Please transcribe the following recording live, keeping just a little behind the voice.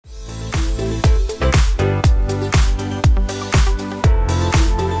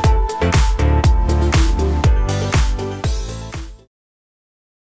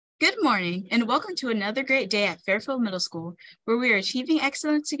morning, and welcome to another great day at Fairfield Middle School, where we are achieving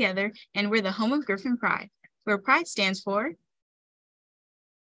excellence together, and we're the home of Griffin Pride, where Pride stands for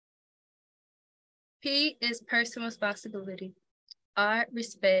P is personal responsibility. R,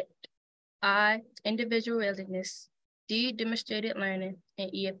 respect. I, individual readiness. D, demonstrated learning.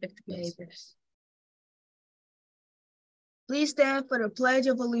 And E, effective behaviors. Please stand for the Pledge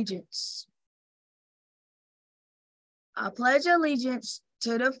of Allegiance. I pledge allegiance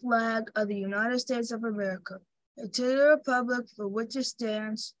to the flag of the United States of America and to the republic for which it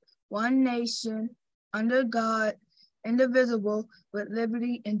stands, one nation, under God, indivisible, with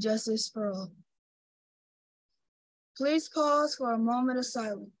liberty and justice for all. Please pause for a moment of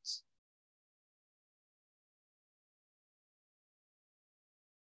silence.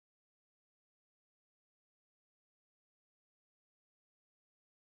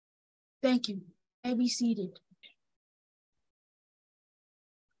 Thank you. You may be seated.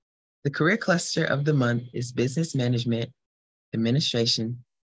 The career cluster of the month is Business Management, Administration,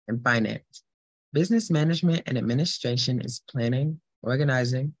 and Finance. Business Management and Administration is planning,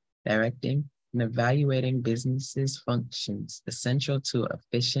 organizing, directing, and evaluating businesses' functions essential to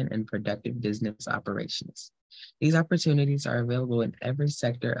efficient and productive business operations. These opportunities are available in every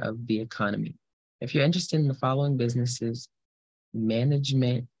sector of the economy. If you're interested in the following businesses,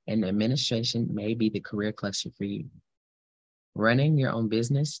 management and administration may be the career cluster for you. Running your own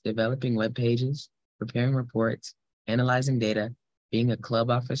business, developing web pages, preparing reports, analyzing data, being a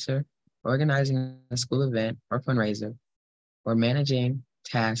club officer, organizing a school event or fundraiser, or managing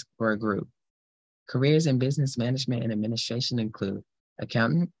tasks for a group. Careers in business management and administration include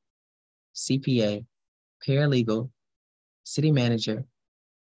accountant, CPA, paralegal, city manager,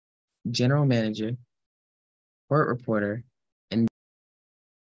 general manager, court reporter, and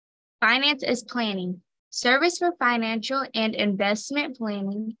Finance is planning. Service for financial and investment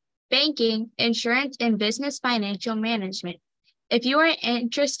planning, banking, insurance, and business financial management. If you are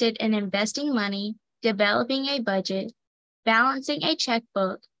interested in investing money, developing a budget, balancing a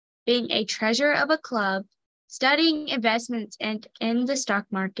checkbook, being a treasurer of a club, studying investments and in the stock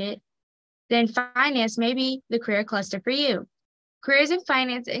market, then finance may be the career cluster for you. Careers in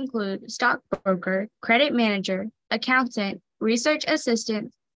finance include stockbroker, credit manager, accountant, research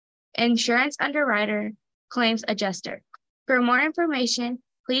assistant, insurance underwriter, claims adjuster. For more information,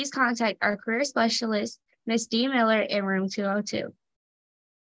 please contact our career specialist, Ms. D. Miller, in room 202.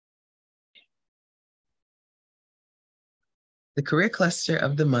 the career cluster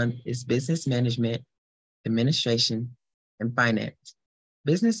of the month is Business Management, Administration, and Finance.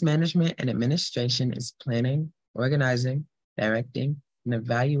 Business Management and Administration is planning, organizing, directing, and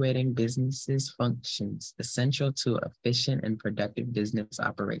evaluating businesses' functions essential to efficient and productive business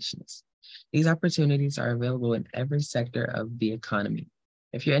operations. These opportunities are available in every sector of the economy.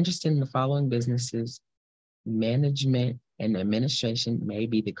 If you're interested in the following businesses, management and administration may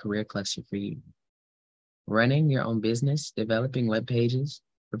be the career cluster for you. Running your own business, developing web pages,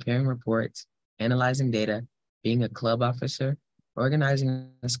 preparing reports, analyzing data, being a club officer, organizing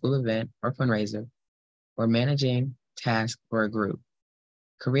a school event or fundraiser, or managing tasks for a group.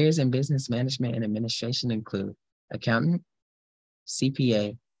 Careers in business management and administration include accountant,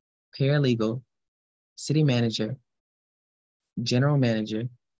 CPA, paralegal, city manager, general manager,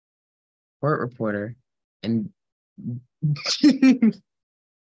 court reporter, and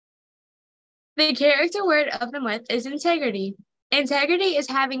The character word of the month is integrity. Integrity is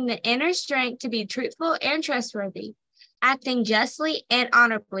having the inner strength to be truthful and trustworthy, acting justly and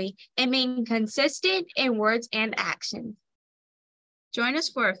honorably, and being consistent in words and actions. Join us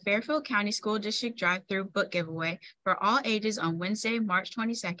for a Fairfield County School District drive-through book giveaway for all ages on Wednesday, March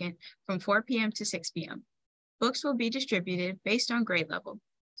 22nd from 4 p.m. to 6 p.m. Books will be distributed based on grade level.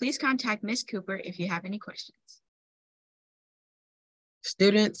 Please contact Ms. Cooper if you have any questions.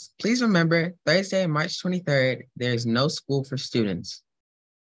 Students, please remember Thursday, March 23rd, there is no school for students.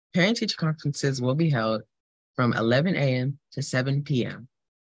 Parent-teacher conferences will be held from 11 a.m. to 7 p.m.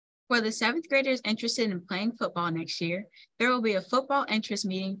 For the 7th graders interested in playing football next year, there will be a football interest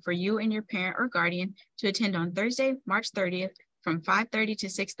meeting for you and your parent or guardian to attend on Thursday, March 30th from 5:30 to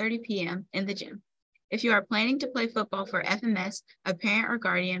 6:30 p.m. in the gym. If you are planning to play football for FMS, a parent or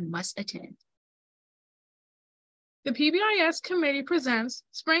guardian must attend. The PBIS committee presents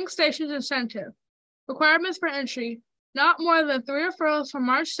Spring Stations Incentive. Requirements for entry: not more than 3 referrals from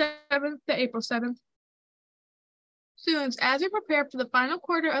March 7th to April 7th. Students, as you prepare for the final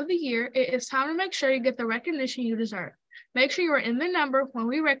quarter of the year, it is time to make sure you get the recognition you deserve. Make sure you are in the number when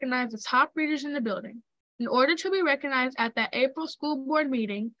we recognize the top readers in the building. In order to be recognized at that April school board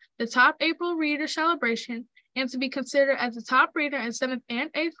meeting, the top April reader celebration, and to be considered as a top reader in 7th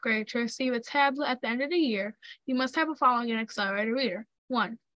and 8th grade to receive a tablet at the end of the year, you must have the following in Accelerated Reader.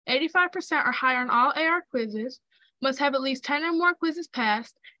 1, 85% or higher on all AR quizzes, must have at least 10 or more quizzes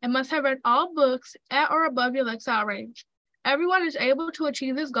passed, and must have read all books at or above your Lexile range. Everyone is able to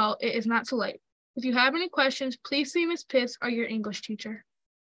achieve this goal. It is not too late. If you have any questions, please see Ms. Pitts or your English teacher.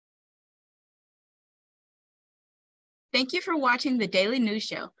 Thank you for watching the Daily News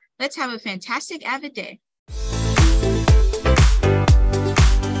Show. Let's have a fantastic Avid day.